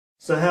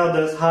So how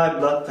does high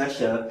blood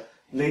pressure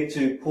lead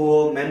to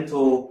poor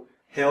mental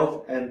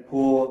health and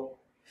poor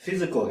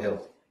physical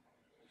health?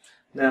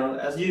 Now,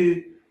 as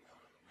you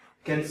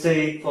can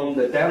see from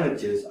the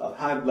damages of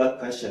high blood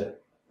pressure,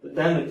 the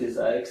damages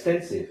are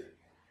extensive.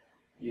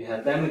 You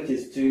have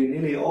damages to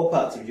nearly all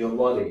parts of your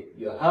body: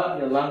 your heart,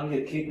 your lung,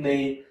 your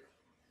kidney,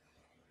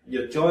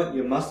 your joint,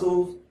 your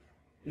muscles,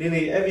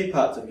 nearly every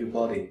part of your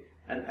body.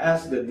 And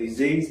as the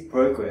disease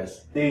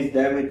progresses, these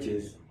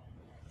damages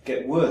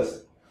get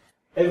worse.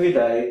 Every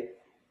day,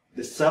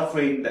 the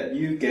suffering that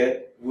you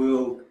get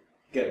will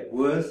get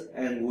worse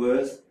and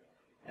worse,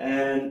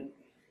 and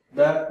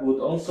that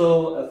would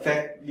also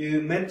affect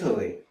you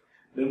mentally.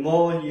 The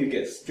more you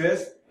get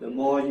stressed, the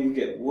more you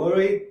get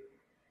worried,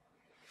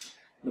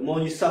 the more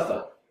you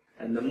suffer.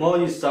 And the more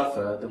you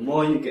suffer, the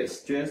more you get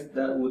stressed.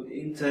 That would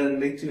in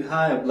turn lead to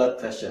higher blood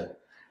pressure.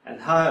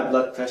 And higher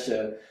blood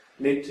pressure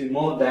lead to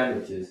more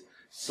damages.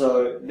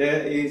 So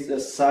there is a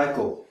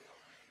cycle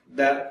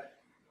that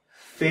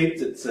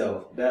feeds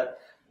itself, that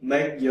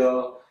make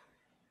your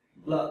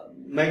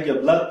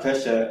blood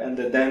pressure and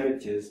the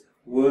damages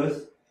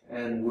worse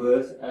and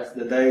worse as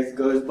the days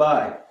goes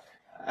by.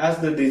 As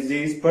the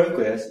disease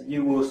progresses,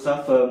 you will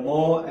suffer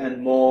more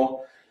and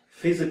more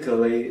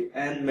physically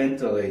and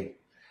mentally,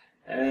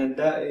 and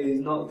that is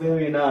not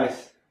very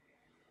nice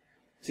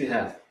to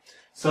have.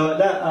 So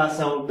that are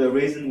some of the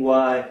reasons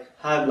why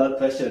high blood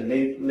pressure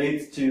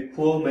leads to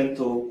poor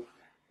mental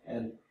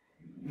and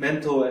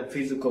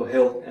physical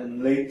health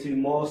and lead to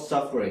more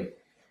suffering.